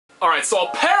Alright, so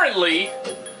apparently...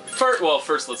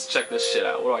 First let's check this shit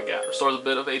out. What do I got? Restores a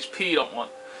bit of HP. Don't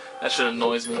want... That shit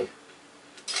annoys me.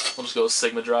 We'll just go with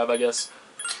Sigma Drive, I guess.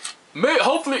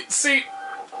 Hopefully... See...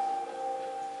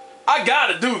 I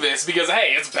gotta do this because,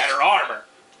 hey, it's better armor.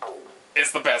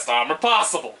 It's the best armor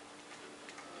possible.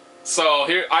 So,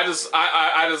 here,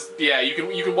 yeah, you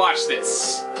can watch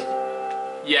this.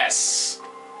 Yes.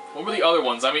 What were the other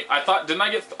ones? I mean, I thought, didn't I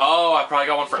get... Oh, I probably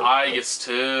got one for Aegis,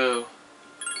 too.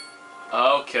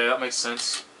 Okay, that makes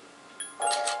sense.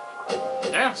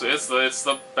 Yeah, so it's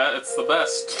the best.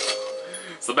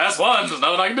 It's the best one. There's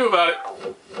nothing I can do about it.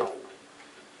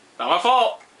 Not my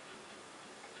fault.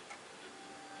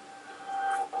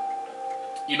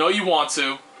 You know you want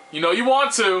to. You know you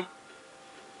want to.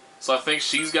 So I think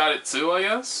she's got it too, I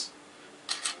guess.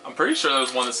 I'm pretty sure there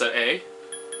was one that said A.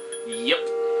 Yep.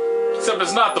 Except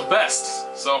it's not the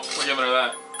best, so we're giving her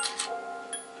that.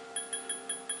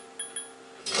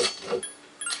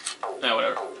 Yeah,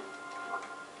 whatever.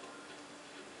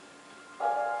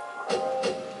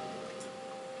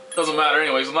 Doesn't matter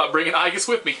anyways, I'm not bringing Aegis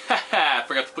with me. Haha, I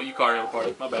forgot to put Yukari on the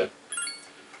party, my bad.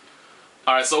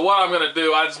 Alright, so what I'm gonna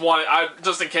do,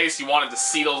 just in case you wanted to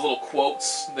see those little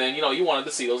quotes, then, you know, you wanted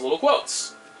to see those little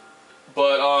quotes.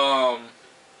 But,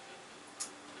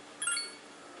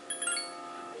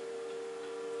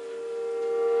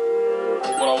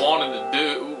 what I wanted to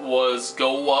do was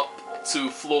go up to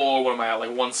floor, what am I at, like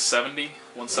 170?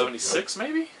 176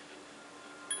 maybe?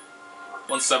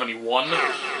 171.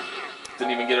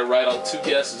 Didn't even get it right on 2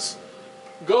 guesses.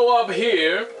 Go up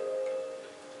here,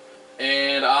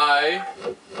 and I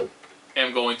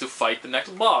am going to fight the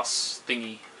next boss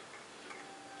thingy.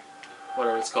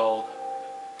 Whatever it's called.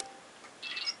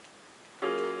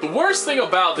 The worst thing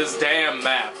about this damn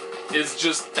map is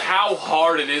just how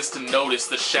hard it is to notice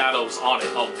the shadows on it.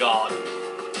 Oh god.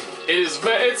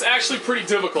 It's actually pretty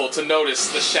difficult to notice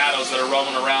the shadows that are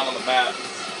roaming around on the map.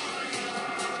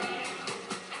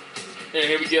 And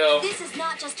here we go. This is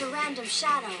not just a random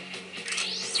shadow.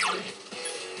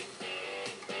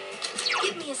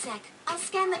 Give me a sec. I'll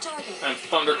scan the target. I'm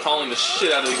thunder calling the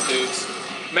shit out of these dudes.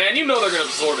 Man, you know they're gonna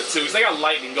absorb it too, because they got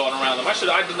lightning going around them. I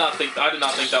did not think that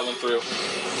went through.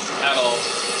 At all.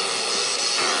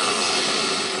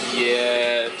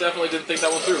 Yeah, definitely didn't think that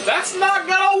went through. That's not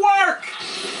gonna work!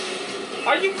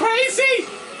 Are you crazy?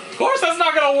 Of course that's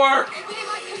not gonna work! Obey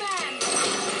my command.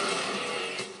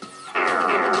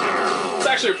 It's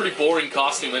actually a pretty boring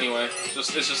costume anyway. It's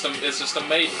just a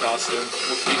maid costume.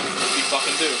 What you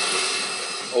fucking do?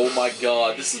 Oh my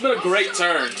god, this has been a great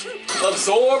turn.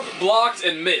 Absorb, blocked,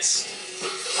 and missed.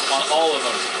 On all of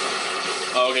them.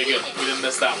 Oh, okay, good. We didn't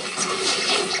miss that one.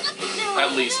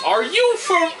 At least. Are you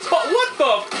for... What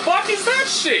the fuck is that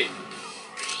shit?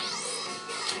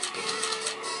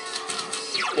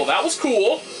 Well, that was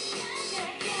cool.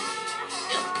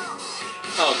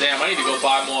 Oh, damn, I need to go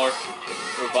buy more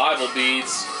revival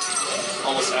beads.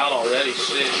 Almost out already,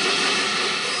 shit.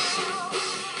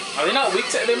 Are they not weak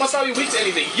to... They must not be weak to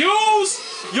anything. Use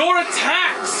your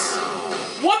attacks!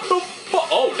 What the fuck?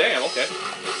 Oh, damn, okay.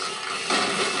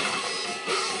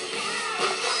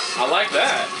 I like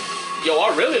that. Yo,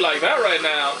 I really like that right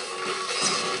now.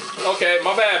 Okay,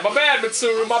 my bad,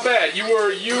 Mitsuru, my bad. You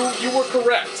were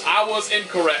correct. I was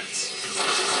incorrect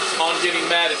on getting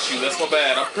mad at you. That's my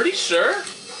bad. I'm pretty sure.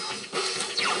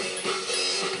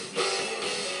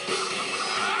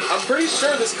 I'm pretty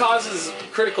sure this causes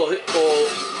critical hit goal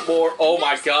more. Oh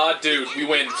my god, dude, we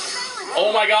win.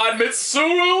 Oh my god,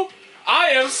 Mitsuru, I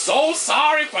am so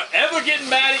sorry for ever getting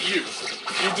mad at you.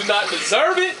 You do not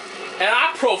deserve it, and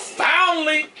I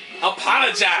profoundly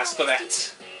apologize for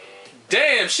that.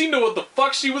 Damn, she knew what the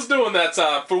fuck she was doing that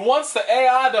time. For once, the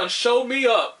AI done showed me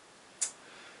up.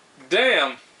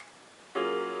 Damn.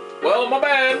 Well, my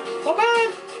bad. My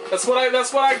bad. That's what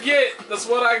I get. That's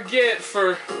what I get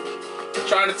for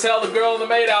trying to tell the girl in the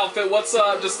maid outfit what's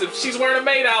up. Just if she's wearing a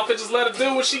maid outfit, just let her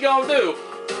do what she gonna do.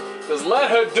 Just let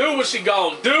her do what she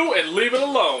gonna do and leave it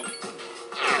alone.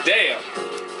 Damn.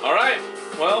 Alright.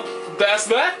 Well, that's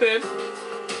that then.